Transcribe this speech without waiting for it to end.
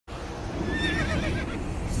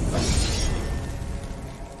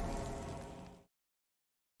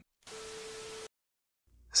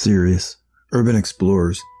Serious. Urban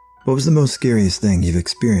explorers. What was the most scariest thing you've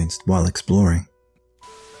experienced while exploring?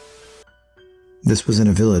 This was in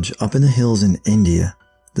a village up in the hills in India.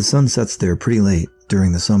 The sun sets there pretty late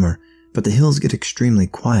during the summer, but the hills get extremely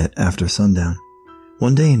quiet after sundown.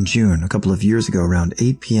 One day in June, a couple of years ago around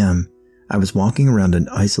 8 p.m., I was walking around an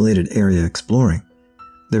isolated area exploring.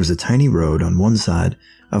 There was a tiny road on one side,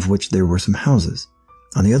 of which there were some houses.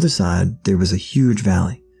 On the other side, there was a huge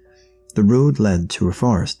valley. The road led to a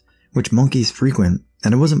forest, which monkeys frequent,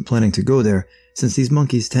 and I wasn't planning to go there since these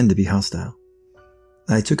monkeys tend to be hostile.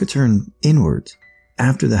 I took a turn inwards.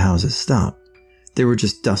 After the houses stopped, there were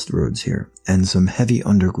just dust roads here and some heavy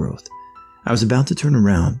undergrowth. I was about to turn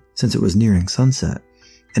around since it was nearing sunset,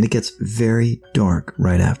 and it gets very dark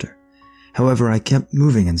right after. However, I kept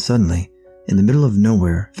moving and suddenly, in the middle of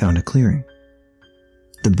nowhere, found a clearing.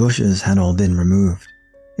 The bushes had all been removed.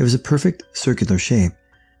 It was a perfect circular shape,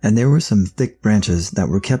 and there were some thick branches that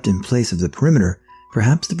were kept in place of the perimeter,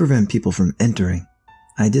 perhaps to prevent people from entering.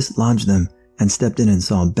 I dislodged them and stepped in and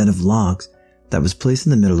saw a bed of logs that was placed in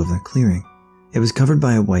the middle of the clearing. It was covered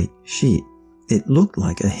by a white sheet. It looked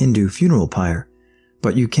like a Hindu funeral pyre,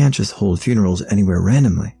 but you can't just hold funerals anywhere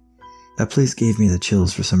randomly. That place gave me the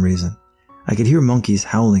chills for some reason. I could hear monkeys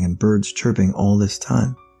howling and birds chirping all this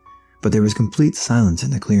time, but there was complete silence in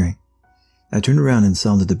the clearing. I turned around and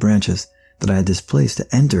saw that the branches that I had displaced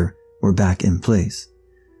to enter were back in place.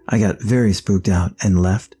 I got very spooked out and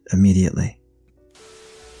left immediately.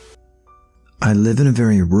 I live in a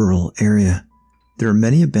very rural area. There are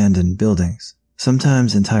many abandoned buildings.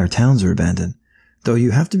 Sometimes entire towns are abandoned, though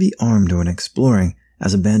you have to be armed when exploring,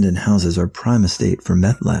 as abandoned houses are prime estate for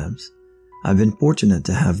meth labs. I've been fortunate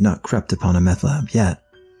to have not crept upon a meth lab yet.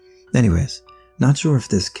 Anyways, not sure if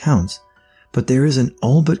this counts, but there is an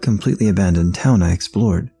all but completely abandoned town I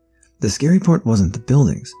explored. The scary part wasn't the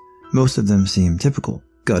buildings. Most of them seemed typical,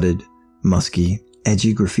 gutted, musky,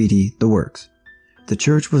 edgy graffiti, the works. The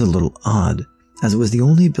church was a little odd, as it was the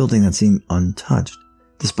only building that seemed untouched,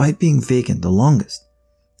 despite being vacant the longest.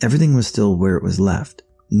 Everything was still where it was left,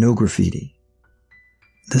 no graffiti.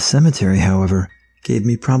 The cemetery, however, gave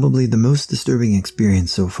me probably the most disturbing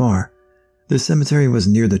experience so far. The cemetery was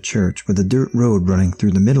near the church with a dirt road running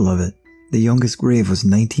through the middle of it. The youngest grave was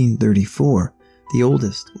 1934, the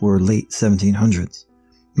oldest were late 1700s.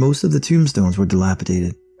 Most of the tombstones were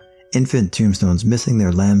dilapidated. Infant tombstones missing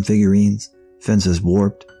their lamb figurines, fences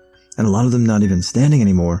warped, and a lot of them not even standing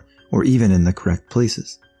anymore or even in the correct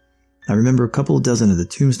places. I remember a couple dozen of the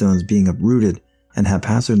tombstones being uprooted and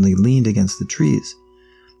haphazardly leaned against the trees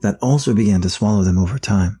that also began to swallow them over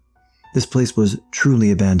time. This place was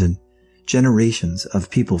truly abandoned, generations of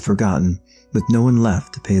people forgotten, with no one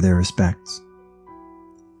left to pay their respects.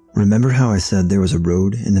 Remember how I said there was a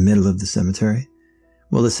road in the middle of the cemetery?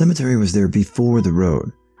 Well, the cemetery was there before the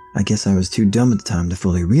road. I guess I was too dumb at the time to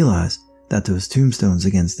fully realize that those tombstones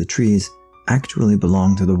against the trees actually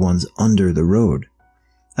belonged to the ones under the road.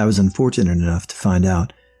 I was unfortunate enough to find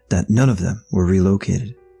out that none of them were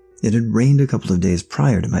relocated. It had rained a couple of days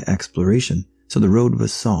prior to my exploration, so the road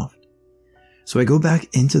was soft. So I go back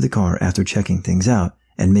into the car after checking things out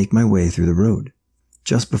and make my way through the road.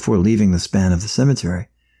 Just before leaving the span of the cemetery,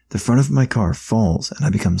 the front of my car falls and I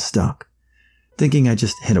become stuck. Thinking I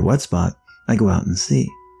just hit a wet spot, I go out and see.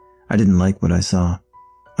 I didn't like what I saw.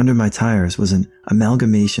 Under my tires was an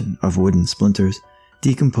amalgamation of wooden splinters,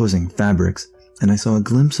 decomposing fabrics, and I saw a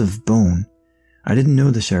glimpse of bone. I didn't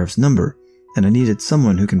know the sheriff's number, and I needed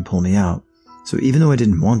someone who can pull me out. So even though I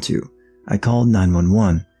didn't want to, I called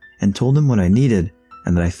 911 and told them what I needed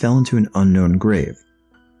and that I fell into an unknown grave.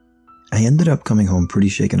 I ended up coming home pretty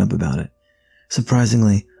shaken up about it.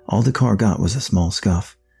 Surprisingly, all the car got was a small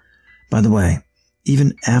scuff. By the way,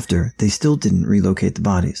 even after, they still didn't relocate the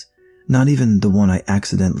bodies, not even the one I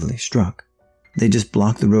accidentally struck. They just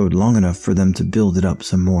blocked the road long enough for them to build it up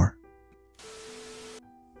some more.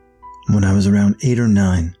 When I was around 8 or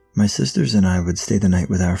 9, my sisters and I would stay the night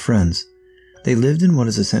with our friends. They lived in what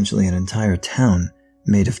is essentially an entire town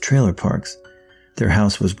made of trailer parks. Their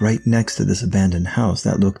house was right next to this abandoned house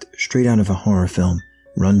that looked straight out of a horror film,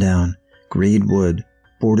 run down, grayed wood,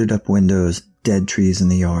 boarded up windows, dead trees in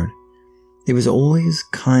the yard. It was always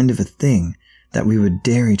kind of a thing that we would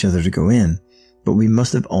dare each other to go in, but we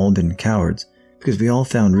must have all been cowards because we all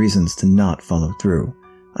found reasons to not follow through,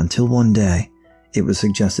 until one day it was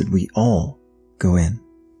suggested we all go in.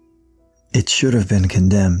 It should have been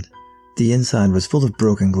condemned. The inside was full of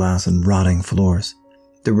broken glass and rotting floors.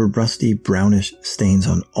 There were rusty, brownish stains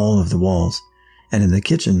on all of the walls, and in the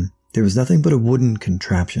kitchen there was nothing but a wooden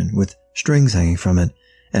contraption with strings hanging from it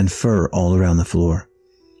and fur all around the floor.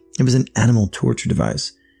 It was an animal torture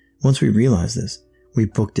device. Once we realized this, We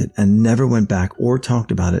booked it and never went back or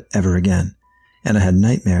talked about it ever again, and I had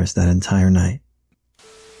nightmares that entire night.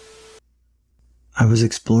 I was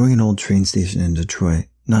exploring an old train station in Detroit.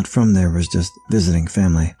 Not from there, was just visiting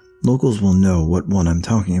family. Locals will know what one I'm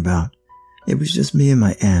talking about. It was just me and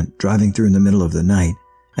my aunt driving through in the middle of the night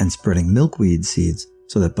and spreading milkweed seeds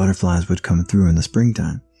so that butterflies would come through in the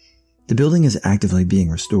springtime. The building is actively being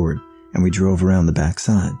restored, and we drove around the back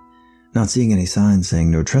side. Not seeing any signs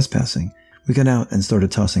saying no trespassing, we got out and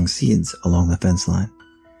started tossing seeds along the fence line.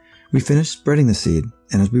 We finished spreading the seed,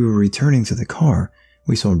 and as we were returning to the car,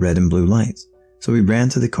 we saw red and blue lights. So we ran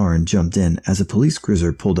to the car and jumped in as a police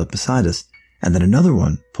cruiser pulled up beside us, and then another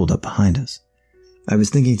one pulled up behind us. I was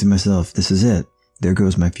thinking to myself, this is it. There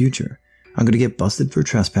goes my future. I'm going to get busted for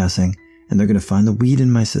trespassing, and they're going to find the weed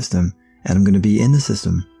in my system, and I'm going to be in the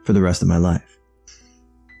system for the rest of my life.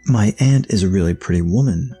 My aunt is a really pretty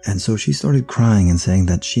woman, and so she started crying and saying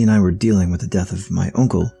that she and I were dealing with the death of my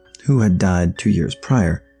uncle, who had died 2 years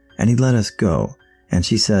prior, and he let us go, and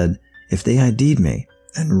she said, if they ID'd me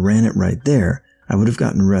and ran it right there, I would have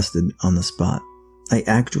gotten arrested on the spot. I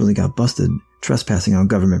actually got busted trespassing on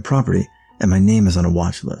government property, and my name is on a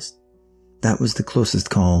watch list. That was the closest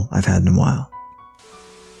call I've had in a while.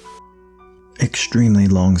 Extremely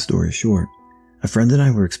long story short, a friend and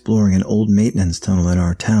I were exploring an old maintenance tunnel in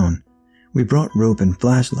our town. We brought rope and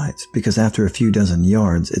flashlights because after a few dozen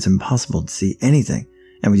yards, it's impossible to see anything,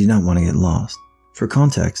 and we did not want to get lost. For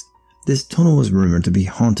context, this tunnel was rumored to be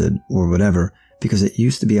haunted or whatever because it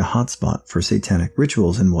used to be a hotspot for satanic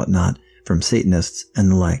rituals and whatnot from Satanists and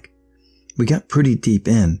the like. We got pretty deep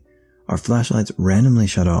in. Our flashlights randomly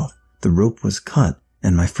shut off, the rope was cut,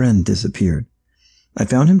 and my friend disappeared. I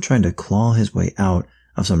found him trying to claw his way out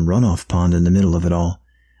of some runoff pond in the middle of it all.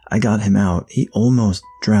 I got him out, he almost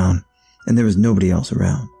drowned, and there was nobody else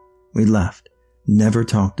around. We left, never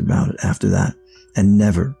talked about it after that, and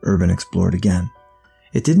never urban explored again.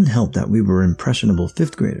 It didn't help that we were impressionable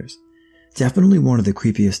 5th graders. Definitely one of the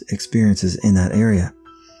creepiest experiences in that area.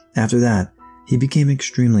 After that, he became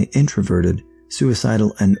extremely introverted,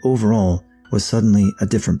 suicidal, and overall was suddenly a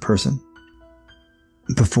different person.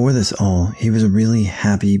 Before this all, he was a really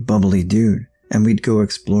happy, bubbly dude, and we'd go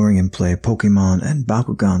exploring and play Pokemon and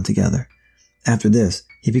Bakugan together. After this,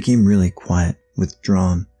 he became really quiet,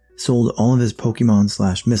 withdrawn, sold all of his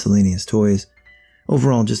Pokemon/miscellaneous toys.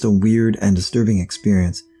 Overall, just a weird and disturbing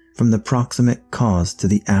experience from the proximate cause to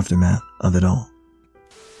the aftermath of it all.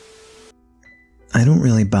 I don't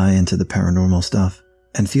really buy into the paranormal stuff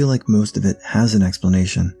and feel like most of it has an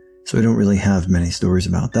explanation, so I don't really have many stories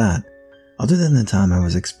about that, other than the time I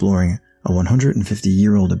was exploring a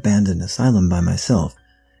 150-year-old abandoned asylum by myself,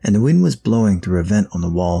 and the wind was blowing through a vent on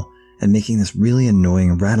the wall and making this really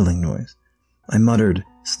annoying rattling noise. I muttered,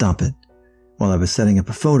 "Stop it," while I was setting up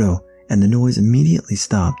a photo, and the noise immediately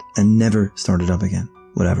stopped and never started up again.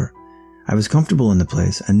 Whatever. I was comfortable in the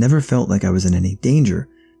place and never felt like I was in any danger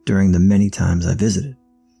during the many times I visited.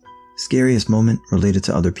 Scariest moment related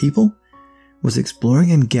to other people was exploring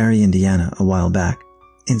in Gary, Indiana a while back.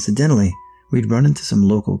 Incidentally, we'd run into some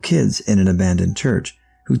local kids in an abandoned church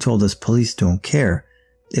who told us police don't care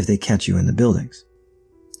if they catch you in the buildings.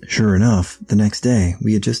 Sure enough, the next day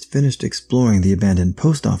we had just finished exploring the abandoned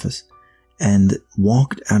post office and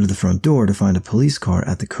walked out of the front door to find a police car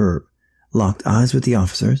at the curb. Locked eyes with the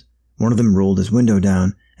officers. One of them rolled his window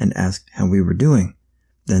down and asked how we were doing,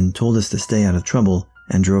 then told us to stay out of trouble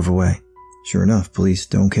and drove away. Sure enough, police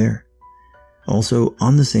don't care. Also,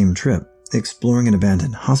 on the same trip, exploring an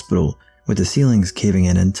abandoned hospital with the ceilings caving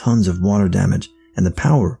in and tons of water damage, and the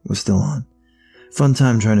power was still on. Fun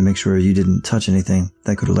time trying to make sure you didn't touch anything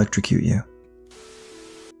that could electrocute you.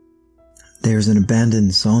 There's an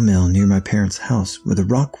abandoned sawmill near my parents' house with a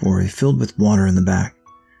rock quarry filled with water in the back.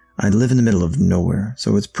 I live in the middle of nowhere,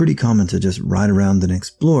 so it's pretty common to just ride around and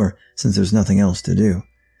explore since there's nothing else to do.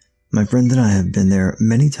 My friend and I have been there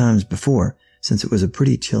many times before since it was a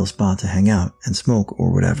pretty chill spot to hang out and smoke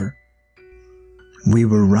or whatever. We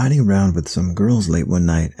were riding around with some girls late one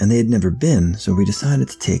night and they had never been, so we decided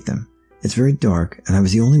to take them. It's very dark and I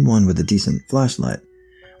was the only one with a decent flashlight.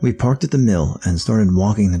 We parked at the mill and started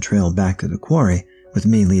walking the trail back to the quarry with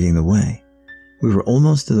me leading the way. We were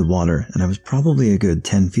almost to the water and I was probably a good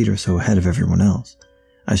 10 feet or so ahead of everyone else.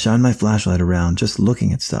 I shined my flashlight around just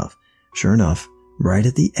looking at stuff. Sure enough, right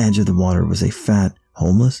at the edge of the water was a fat,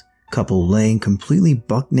 homeless couple laying completely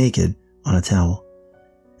buck naked on a towel.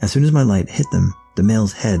 As soon as my light hit them, the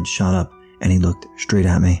male's head shot up and he looked straight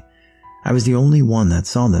at me. I was the only one that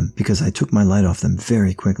saw them because I took my light off them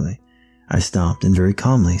very quickly. I stopped and very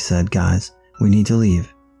calmly said, "Guys, we need to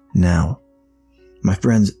leave. Now." My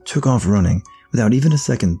friends took off running. Without even a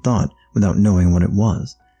second thought, without knowing what it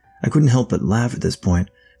was. I couldn't help but laugh at this point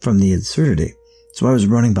from the absurdity, so I was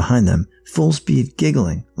running behind them, full speed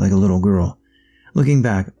giggling like a little girl. Looking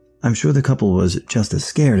back, I'm sure the couple was just as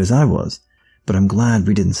scared as I was, but I'm glad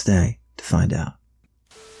we didn't stay to find out.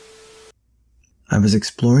 I was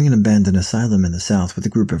exploring an abandoned asylum in the south with a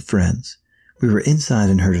group of friends. We were inside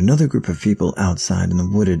and heard another group of people outside in the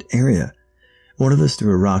wooded area. One of us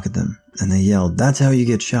threw a rock at them, and they yelled, "That's how you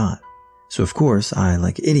get shot." So of course,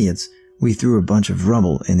 like idiots, we threw a bunch of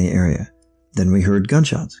rubble in the area. Then we heard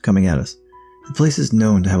gunshots coming at us. The place is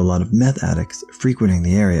known to have a lot of meth addicts frequenting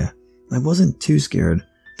the area. I wasn't too scared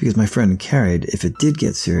because my friend carried if it did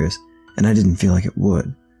get serious, and I didn't feel like it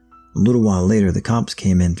would. A little while later, the cops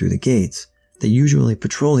came in through the gates. They usually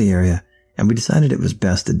patrol the area, and we decided it was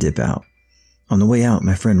best to dip out. On the way out,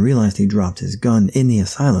 my friend realized he dropped his gun in the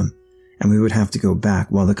asylum, and we would have to go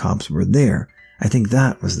back while the cops were there. I think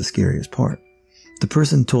that was the scariest part. The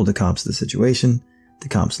person told the cops the situation, the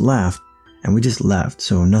cops laughed, and we just left,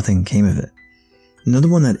 so nothing came of it. Another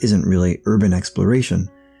one that isn't really urban exploration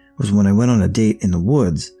was when I went on a date in the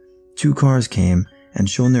woods. 2 cars came and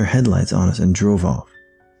shone their headlights on us and drove off.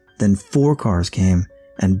 Then 4 cars came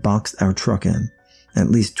and boxed our truck in.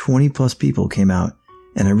 At least 20 plus people came out,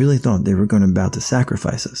 and I really thought they were about to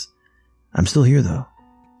sacrifice us. I'm still here though.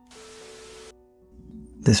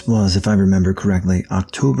 This was, if I remember correctly,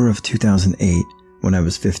 October of 2008 when I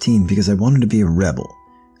was 15 because I wanted to be a rebel,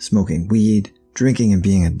 smoking weed, drinking and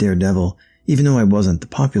being a daredevil, even though I wasn't the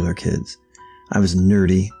popular kids. I was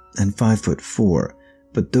nerdy and 5'4",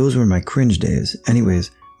 but those were my cringe days.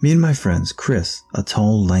 Anyways, me and my friends, Chris, a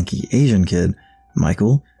tall, lanky Asian kid,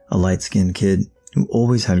 Michael, a light-skinned kid who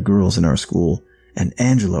always had girls in our school, and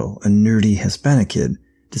Angelo, a nerdy Hispanic kid,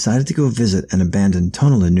 decided to go visit an abandoned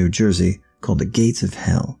tunnel in New Jersey called the Gates of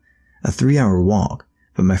Hell, a 3-hour walk,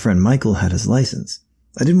 but my friend Michael had his license.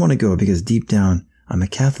 I didn't want to go because deep down I'm a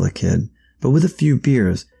Catholic kid, but with a few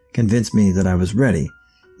beers convinced me that I was ready.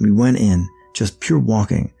 We went in, just pure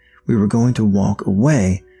walking. We were going to walk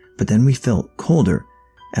away, but then we felt colder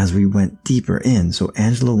as we went deeper in, so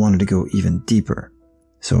Angelo wanted to go even deeper.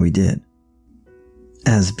 So we did.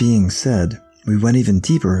 As being said, we went even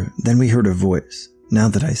deeper, then we heard a voice. Now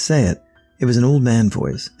that I say it, it was an old man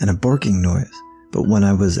voice and a barking noise, but when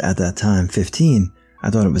I was at that time 15, I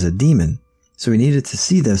thought it was a demon, so we needed to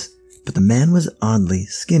see this, but the man was oddly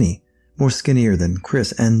skinny, more skinnier than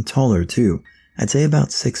Chris and taller too. I'd say about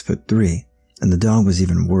 6'3", and the dog was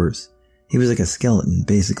even worse. He was like a skeleton,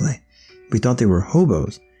 basically. We thought they were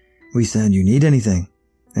hobos. We said, "You need anything?"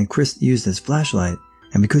 And Chris used his flashlight,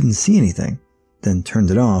 and we couldn't see anything, then turned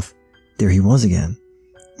it off. There he was again.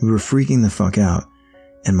 We were freaking the fuck out,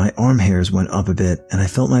 and my arm hairs went up a bit, and I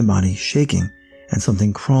felt my body shaking and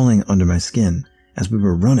something crawling under my skin as we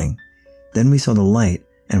were running. Then we saw the light,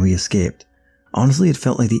 and we escaped. Honestly, it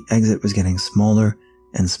felt like the exit was getting smaller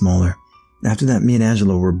and smaller. After that, me and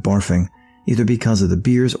Angelo were barfing, either because of the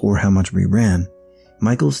beers or how much we ran.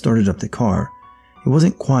 Michael started up the car. It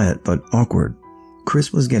wasn't quiet, but awkward.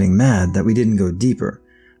 Chris was getting mad that we didn't go deeper,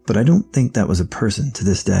 but I don't think that was a person to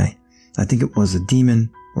this day. I think it was a demon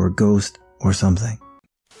or a ghost or something.